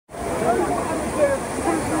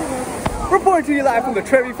Reporting to you live from the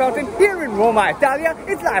Trevi Fountain here in Roma, Italia.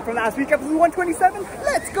 It's live from last week, episode 127.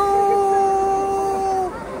 Let's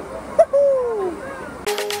go! Woohoo!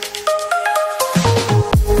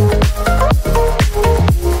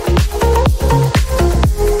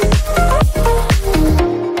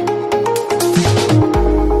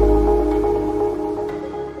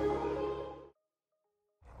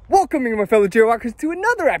 Welcoming my fellow JayWalkers to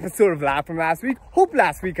another episode of Live from Last Week. Hope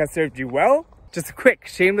last week has served you well. Just a quick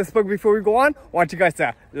shameless plug before we go on. Want you guys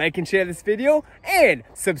to like and share this video and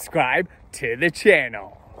subscribe to the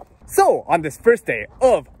channel. So on this first day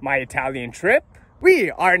of my Italian trip, we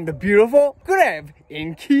are in the beautiful Greve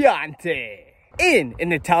in Chianti, in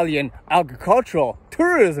an Italian agricultural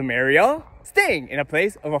tourism area, staying in a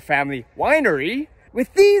place of a family winery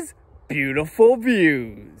with these beautiful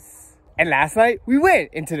views. And last night we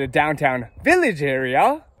went into the downtown village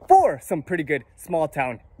area for some pretty good small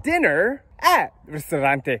town dinner at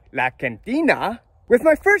Ristorante La Cantina with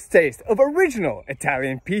my first taste of original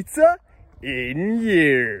Italian pizza in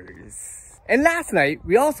years. And last night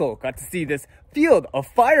we also got to see this field of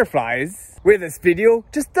fireflies, where this video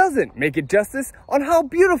just doesn't make it justice on how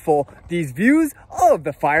beautiful these views of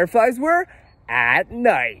the fireflies were at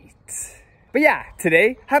night. But yeah,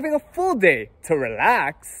 today having a full day to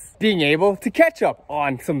relax, being able to catch up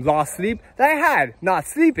on some lost sleep that I had not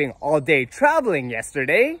sleeping all day traveling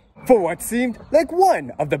yesterday for what seemed like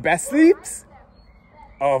one of the best sleeps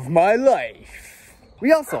of my life.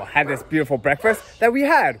 We also had this beautiful breakfast that we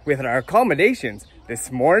had with our accommodations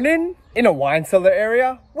this morning in a wine cellar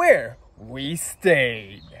area where we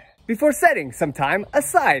stayed, before setting some time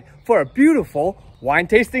aside for a beautiful wine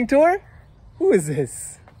tasting tour. Who is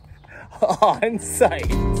this? On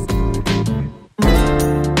site.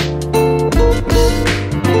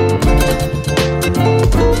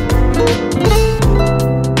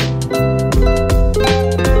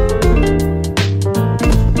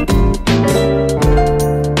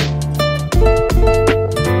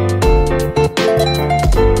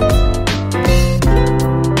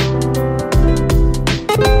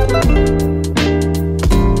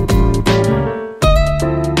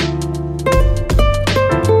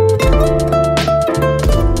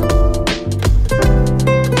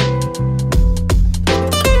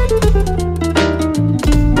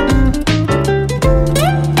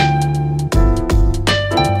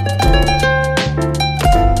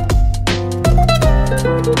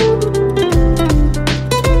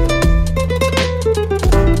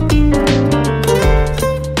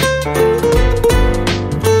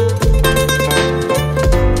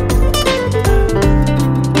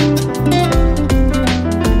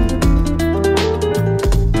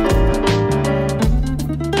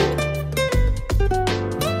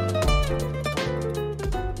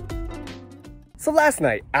 So last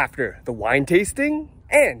night, after the wine tasting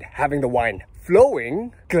and having the wine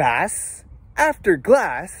flowing, glass after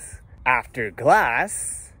glass after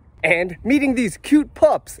glass, and meeting these cute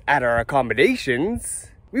pups at our accommodations,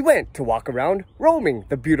 we went to walk around roaming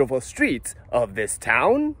the beautiful streets of this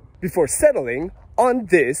town before settling on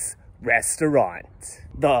this restaurant,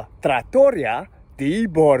 the Trattoria di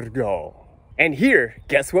Borgo. And here,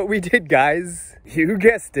 guess what we did, guys? You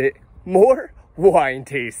guessed it, more wine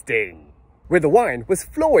tasting, where the wine was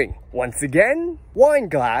flowing once again, wine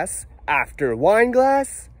glass after wine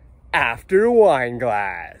glass after wine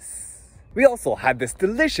glass. We also had this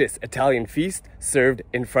delicious Italian feast served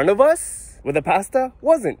in front of us, where the pasta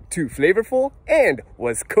wasn't too flavorful and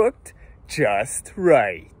was cooked just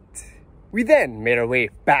right. We then made our way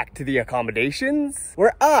back to the accommodations,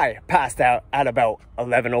 where I passed out at about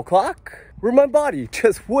 11 o'clock, where my body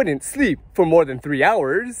just wouldn't sleep for more than 3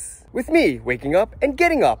 hours, with me waking up and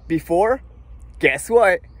getting up before, guess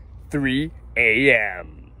what? 3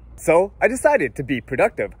 a.m. So I decided to be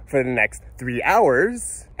productive for the next 3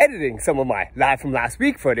 hours, editing some of my live from last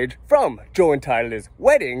week footage from Joe and Tyler's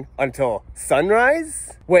wedding until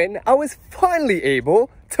sunrise, when I was finally able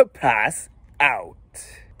to pass out.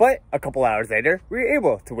 But a couple hours later, we were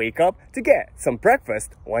able to wake up to get some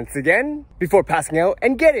breakfast once again, before passing out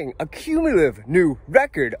and getting a cumulative new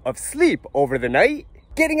record of sleep over the night,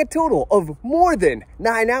 getting a total of more than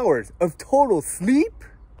 9 hours of total sleep,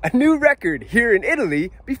 a new record here in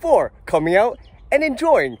Italy, before coming out and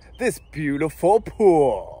enjoying this beautiful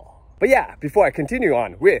pool. But yeah, before I continue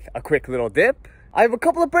on with a quick little dip, I have a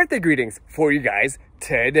couple of birthday greetings for you guys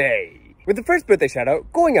today. With the first birthday shout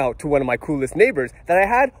out going out to one of my coolest neighbors that I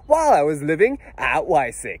had while I was living at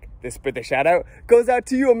Wysick. This birthday shout out goes out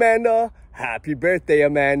to you, Amanda. Happy birthday,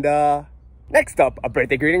 Amanda. Next up, a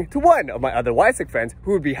birthday greeting to one of my other Wysick friends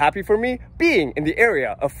who would be happy for me being in the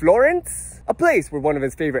area of Florence a place where one of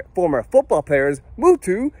his favorite former football players,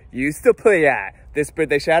 Mutu, used to play at. This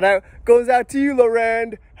birthday shout out goes out to you,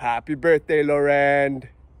 Laurent. Happy birthday, Laurent.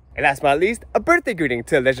 And last but not least, a birthday greeting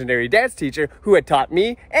to a legendary dance teacher who had taught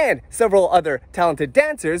me and several other talented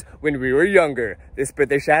dancers when we were younger. This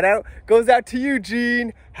birthday shout out goes out to you,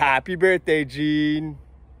 Gene. Happy birthday, Gene.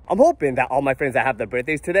 I'm hoping that all my friends that have their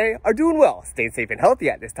birthdays today are doing well, staying safe and healthy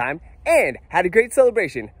at this time, and had a great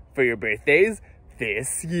celebration for your birthdays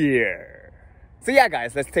this year. So yeah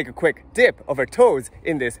guys, let's take a quick dip of our toes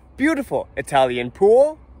in this beautiful Italian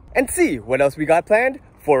pool and see what else we got planned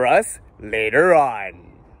for us later on.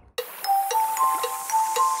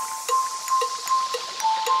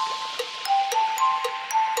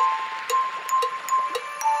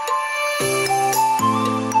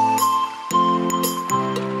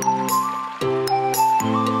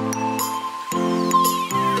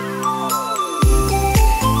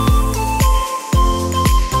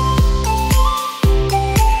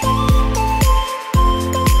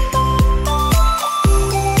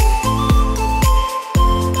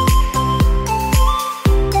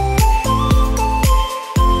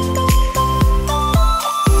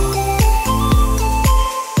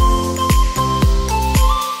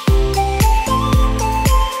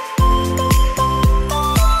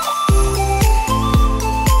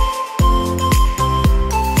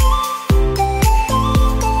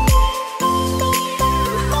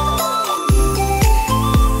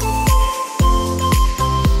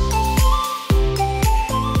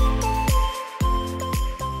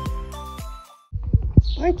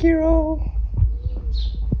 Hi, Kiro.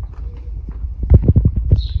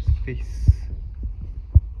 Face.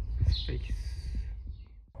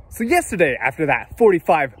 So yesterday, after that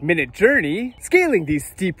 45-minute journey, scaling these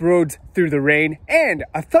steep roads through the rain and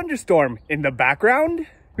a thunderstorm in the background,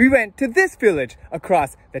 we went to this village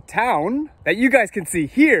across the town that you guys can see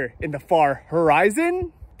here in the far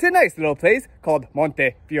horizon, to a nice little place called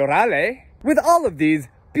Montefioralle, with all of these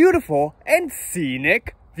beautiful and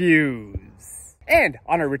scenic views. And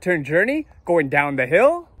on our return journey, going down the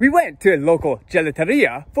hill, we went to a local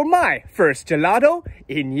gelateria for my first gelato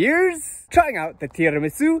in years, trying out the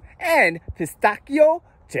tiramisu and pistachio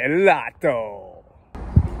gelato.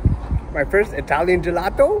 My first Italian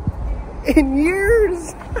gelato in years.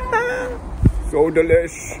 So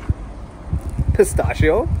delish.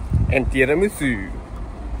 Pistachio and tiramisu.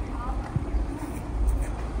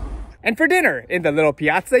 And for dinner in the little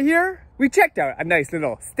piazza here, we checked out a nice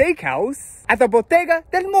little steakhouse at the Bottega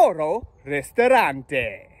del Moro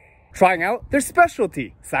Ristorante, trying out their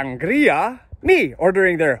specialty, sangria, me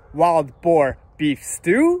ordering their wild boar beef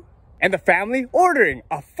stew, and the family ordering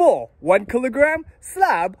a full 1 kilogram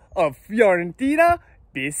slab of Fiorentina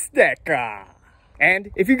bistecca.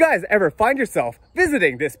 And if you guys ever find yourself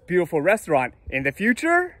visiting this beautiful restaurant in the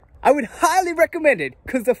future, I would highly recommend it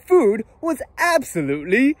because the food was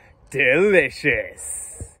absolutely delicious.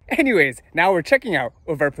 Anyways, now we're checking out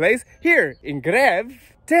of our place here in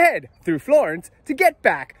Greve to head through Florence to get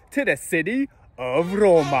back to the city of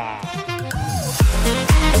Roma.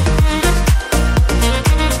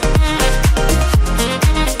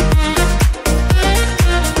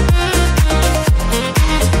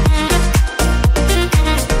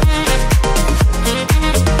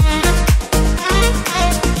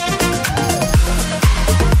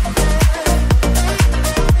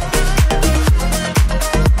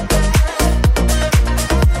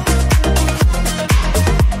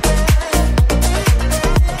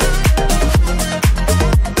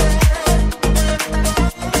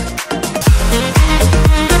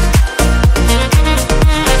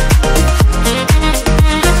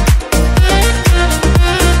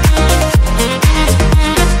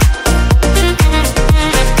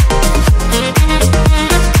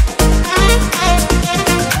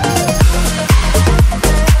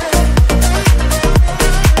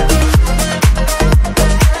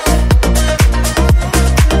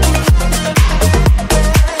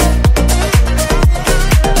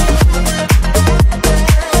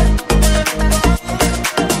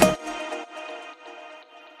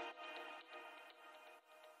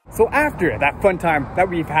 So after that fun time that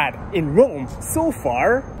we've had in Rome so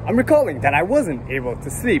far, I'm recalling that I wasn't able to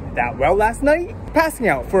sleep that well last night, passing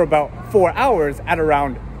out for about 4 hours at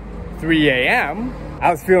around 3 a.m.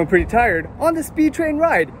 I was feeling pretty tired on the speed train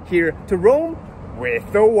ride here to Rome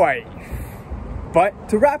with the wife. But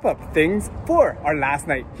to wrap up things for our last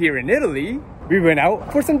night here in Italy, we went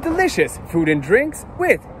out for some delicious food and drinks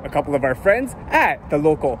with a couple of our friends at the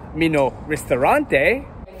local Mino Ristorante.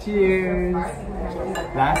 Cheers!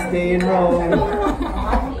 Last day in Rome.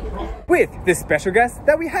 With this special guest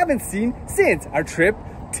that we haven't seen since our trip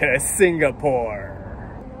to Singapore.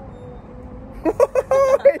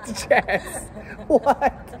 It's Jess.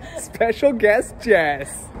 What? Special guest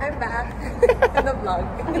Jess. I'm back in the vlog.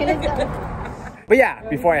 But yeah,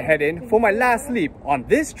 before I head in for my last sleep on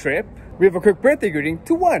this trip, we have a quick birthday greeting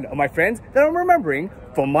to one of my friends that I'm remembering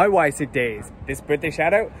from my YSIC days. This birthday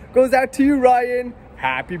shout out goes out to you, Ryan.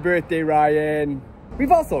 Happy birthday, Ryan.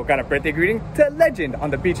 We've also got a birthday greeting to a legend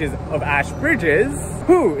on the beaches of Ash Bridges,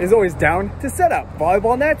 who is always down to set up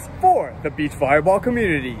volleyball nets for the beach volleyball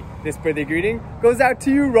community. This birthday greeting goes out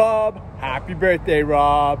to you, Rob. Happy birthday,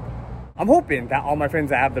 Rob. I'm hoping that all my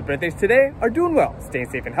friends that have their birthdays today are doing well, staying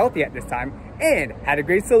safe and healthy at this time, and had a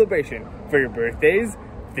great celebration for your birthdays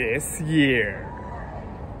this year.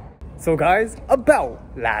 So guys, about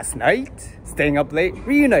last night, staying up late,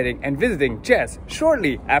 reuniting and visiting Jess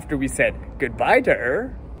shortly after we said goodbye to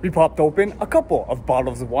her, we popped open a couple of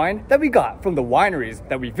bottles of wine that we got from the wineries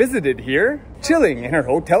that we visited here, chilling in her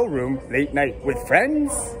hotel room late night with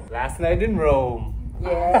friends. Last night in Rome.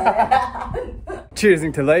 Yeah.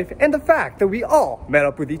 Cheersing to life and the fact that we all met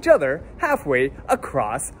up with each other halfway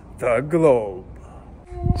across the globe.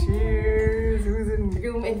 Cheers! Who's in?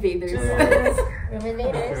 Room invaders. Room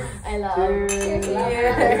invaders. I love.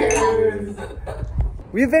 Cheers.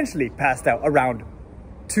 We eventually passed out around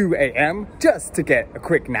 2 a.m. just to get a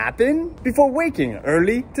quick nap in before waking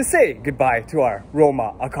early to say goodbye to our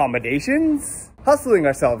Roma accommodations, hustling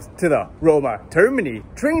ourselves to the Roma Termini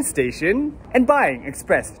train station and buying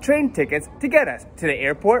express train tickets to get us to the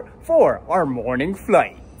airport for our morning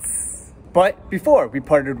flights. But before we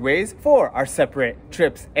parted ways for our separate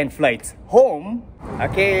trips and flights home,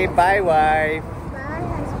 okay, bye wife.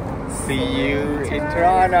 Bye. See you in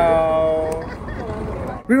Toronto.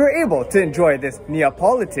 We were able to enjoy this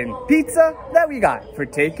Neapolitan pizza that we got for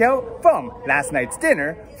takeout from last night's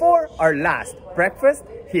dinner for our last breakfast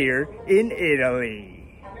here in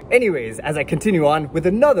Italy. Anyways, as I continue on with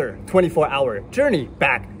another 24-hour journey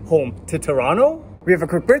back home to Toronto, we have a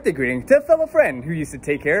quick birthday greeting to a fellow friend who used to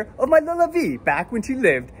take care of my Lila V back when she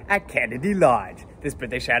lived at Kennedy Lodge. This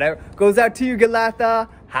birthday shout out goes out to you, Galatha.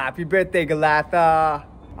 Happy birthday, Galatha.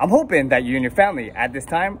 I'm hoping that you and your family at this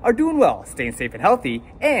time are doing well, staying safe and healthy,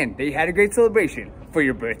 and that you had a great celebration for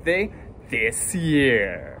your birthday this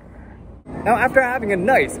year. Now, after having a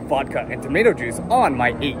nice vodka and tomato juice on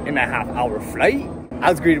my 8.5-hour flight,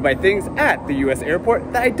 I was greeted by things at the US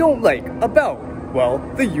airport that I don't like about, well,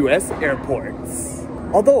 the US airports.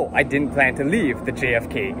 Although I didn't plan to leave the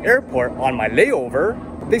JFK airport on my layover,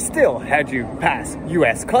 they still had you pass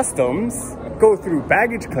US customs, go through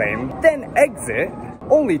baggage claim, then exit,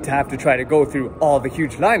 only to have to try to go through all the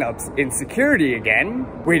huge lineups in security again,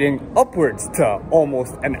 waiting upwards to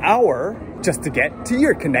almost an hour just to get to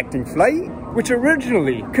your connecting flight, which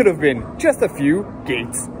originally could have been just a few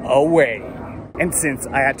gates away. And since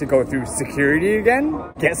I had to go through security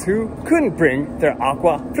again, guess who couldn't bring their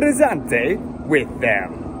acqua frizzante with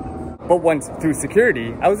them? But once through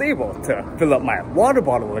security, I was able to fill up my water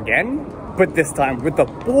bottle again, but this time with the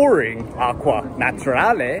boring acqua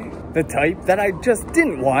naturale, the type that I just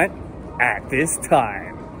didn't want at this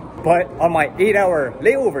time. But on my 8-hour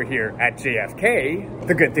layover here at JFK,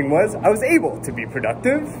 the good thing was I was able to be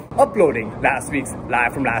productive, uploading last week's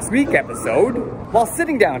Live From Last Week episode, while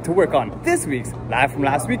sitting down to work on this week's Live From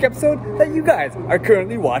Last Week episode that you guys are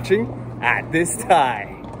currently watching at this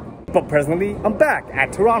time. But presently, I'm back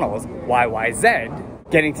at Toronto's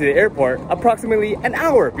YYZ, getting to the airport approximately an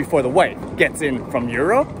hour before the wife gets in from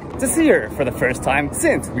Europe to see her for the first time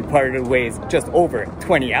since we parted ways just over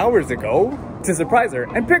 20 hours ago, to surprise her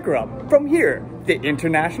and pick her up from here, the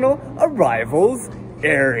international arrivals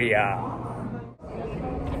area.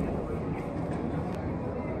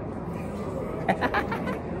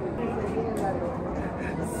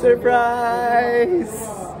 Surprise!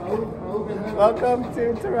 Welcome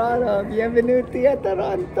to Toronto. Bienvenuti a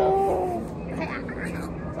Toronto.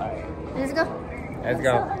 Let's go. Let's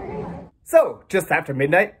go. So, just after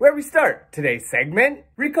midnight, where we start today's segment,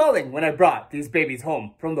 recalling when I brought these babies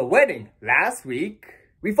home from the wedding last week,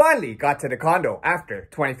 we finally got to the condo after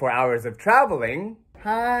 24 hours of traveling.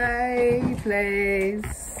 Hi,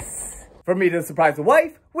 place. For me to surprise the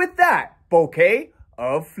wife with that bouquet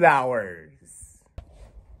of flowers.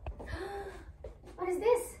 What is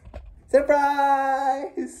this?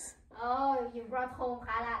 Surprise! Oh, you brought home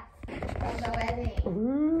kalat from the wedding.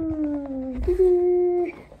 Ooh.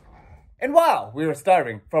 And while we were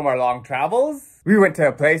starving from our long travels, we went to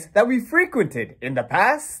a place that we frequented in the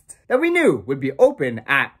past that we knew would be open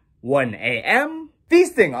at 1 a.m.,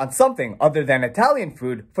 feasting on something other than Italian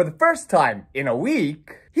food for the first time in a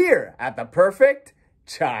week here at the perfect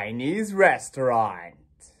Chinese restaurant.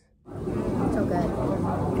 So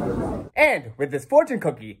good. And with this fortune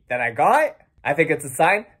cookie that I got, I think it's a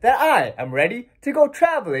sign that I am ready to go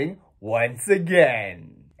traveling once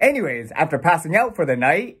again. Anyways, after passing out for the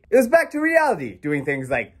night, it was back to reality, doing things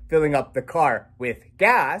like filling up the car with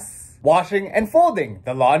gas, washing and folding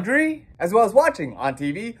the laundry, as well as watching on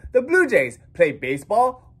TV the Blue Jays play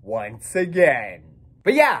baseball once again.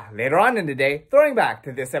 But yeah, later on in the day, throwing back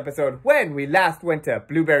to this episode when we last went to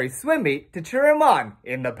Blueberry's swim meet to cheer him on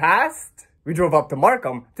in the past, we drove up to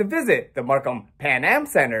Markham to visit the Markham Pan Am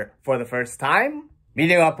Center for the first time,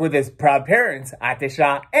 meeting up with his proud parents, Ate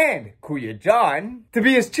Shah and Kuya John, to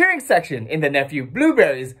be his cheering section in the nephew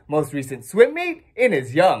Blueberry's most recent swim meet in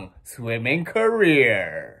his young swimming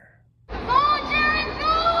career. Go, Jared,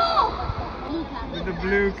 go! With the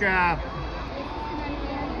blue cap.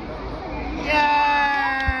 Yay!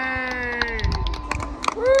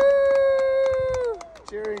 Woo!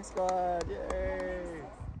 Cheering squad, yay!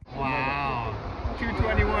 Wow,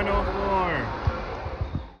 221.04.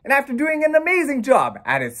 And after doing an amazing job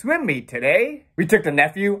at his swim meet today, we took the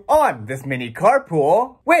nephew on this mini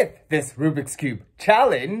carpool with this Rubik's Cube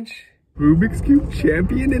challenge. Rubik's Cube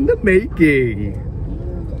champion in the making.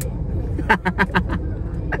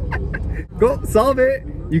 Go, solve it.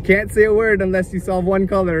 You can't say a word unless you solve one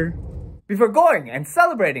color. Before going and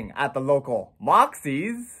celebrating at the local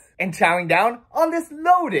Moxie's and chowing down on this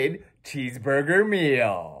loaded cheeseburger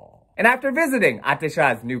meal. And after visiting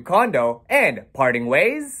Atishah's new condo and parting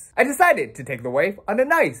ways, I decided to take the wife on a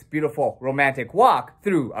nice, beautiful, romantic walk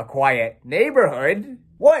through a quiet neighborhood,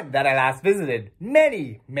 one that I last visited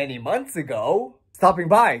many, many months ago, stopping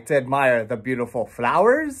by to admire the beautiful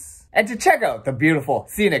flowers and to check out the beautiful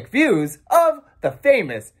scenic views of the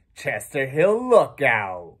famous Chester Hill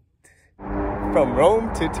Lookout. From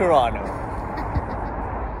Rome to Toronto.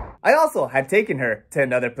 I also had taken her to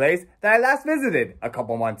another place that I last visited a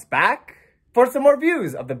couple months back for some more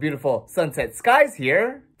views of the beautiful sunset skies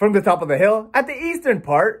here from the top of the hill at the eastern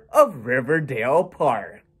part of Riverdale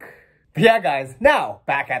Park. But yeah guys, now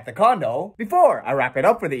back at the condo. Before I wrap it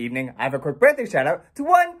up for the evening, I have a quick birthday shout out to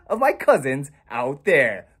one of my cousins out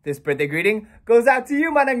there. This birthday greeting goes out to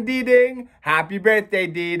you, Manang Diding. Happy birthday,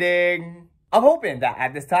 Diding. I'm hoping that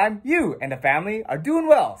at this time, you and the family are doing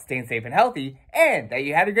well, staying safe and healthy, and that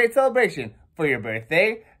you had a great celebration for your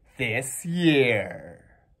birthday this year.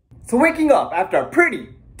 So waking up after a pretty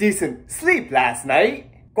decent sleep last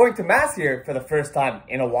night, going to mass here for the first time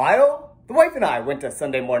in a while, the wife and I went to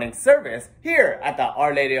Sunday morning service here at the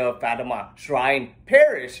Our Lady of Fatima Shrine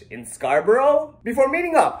Parish in Scarborough, before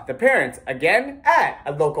meeting up the parents again at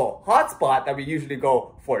a local hotspot that we usually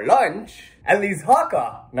go for lunch, at least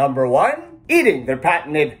Hakka #1, eating their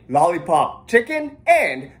patented lollipop chicken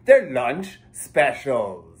and their lunch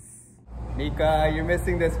specials. Nika, you're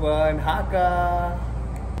missing this one. Hakka.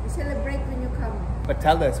 We celebrate when you come. But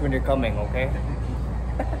tell us when you're coming, okay?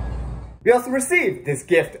 We also received this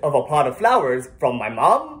gift of a pot of flowers from my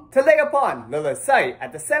mom to lay upon Lola's site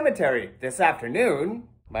at the cemetery this afternoon.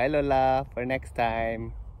 Bye Lola, for next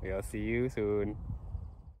time. We'll see you soon.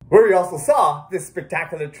 Where we also saw this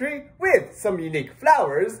spectacular tree with some unique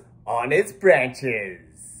flowers on its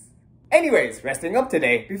branches. Anyways, resting up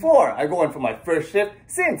today before I go in for my first shift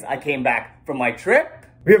since I came back from my trip,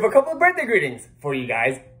 we have a couple of birthday greetings for you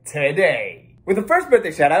guys today. With the first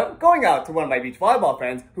birthday shout out going out to one of my beach volleyball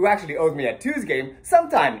friends who actually owes me a twos game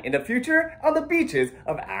sometime in the future on the beaches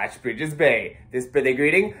of Ashbridges Bay. This birthday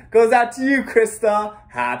greeting goes out to you, Krista.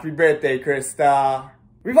 Happy birthday, Krista.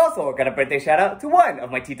 We've also got a birthday shout out to one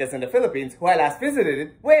of my titas in the Philippines who I last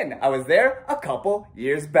visited when I was there a couple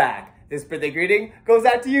years back. This birthday greeting goes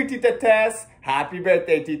out to you, Tita Tess. Happy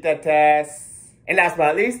birthday, Tita Tess. And last but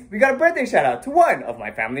not least, we got a birthday shout out to one of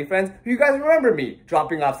my family friends who you guys remember me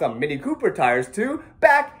dropping off some Mini Cooper tires to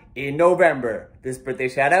back in November. This birthday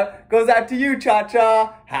shout out goes out to you,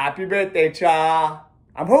 Cha-Cha. Happy birthday, Cha.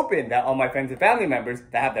 I'm hoping that all my friends and family members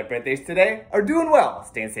that have their birthdays today are doing well,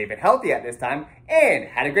 staying safe and healthy at this time, and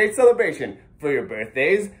had a great celebration for your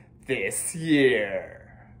birthdays this year.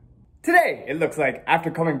 Today, it looks like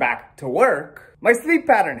after coming back to work, my sleep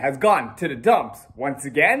pattern has gone to the dumps once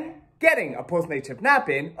again, getting a post-night shift nap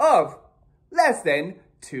in of less than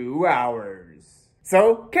 2 hours.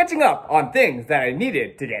 So, catching up on things that I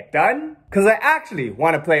needed to get done, because I actually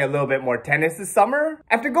want to play a little bit more tennis this summer,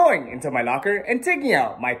 after going into my locker and taking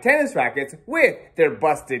out my tennis rackets with their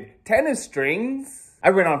busted tennis strings, I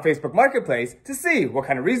went on Facebook Marketplace to see what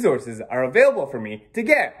kind of resources are available for me to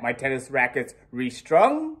get my tennis rackets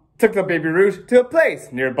restrung. Took the Baby Rouge to a place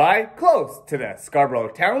nearby, close to the Scarborough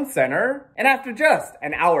Town Center, and after just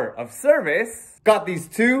an hour of service, got these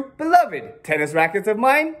two beloved tennis rackets of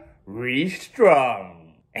mine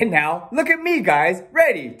restrung. And now, look at me guys,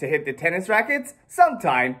 ready to hit the tennis rackets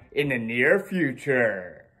sometime in the near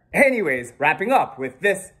future. Anyways, wrapping up with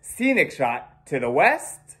this scenic shot to the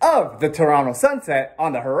west of the Toronto sunset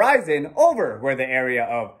on the horizon over where the area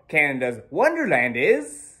of Canada's Wonderland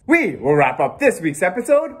is, we will wrap up this week's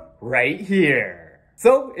episode right here.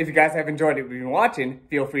 So, if you guys have enjoyed what we've been watching,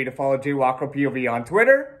 feel free to follow JayWalkerPOV on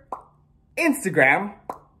Twitter, Instagram,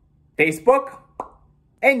 Facebook,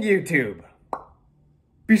 and YouTube.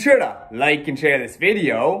 Be sure to like and share this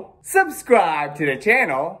video, subscribe to the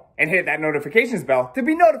channel, and hit that notifications bell to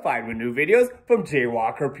be notified when new videos from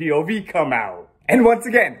JayWalkerPOV come out. And once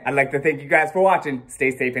again, I'd like to thank you guys for watching.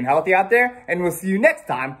 Stay safe and healthy out there, and we'll see you next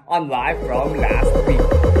time on Live From Last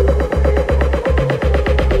Week.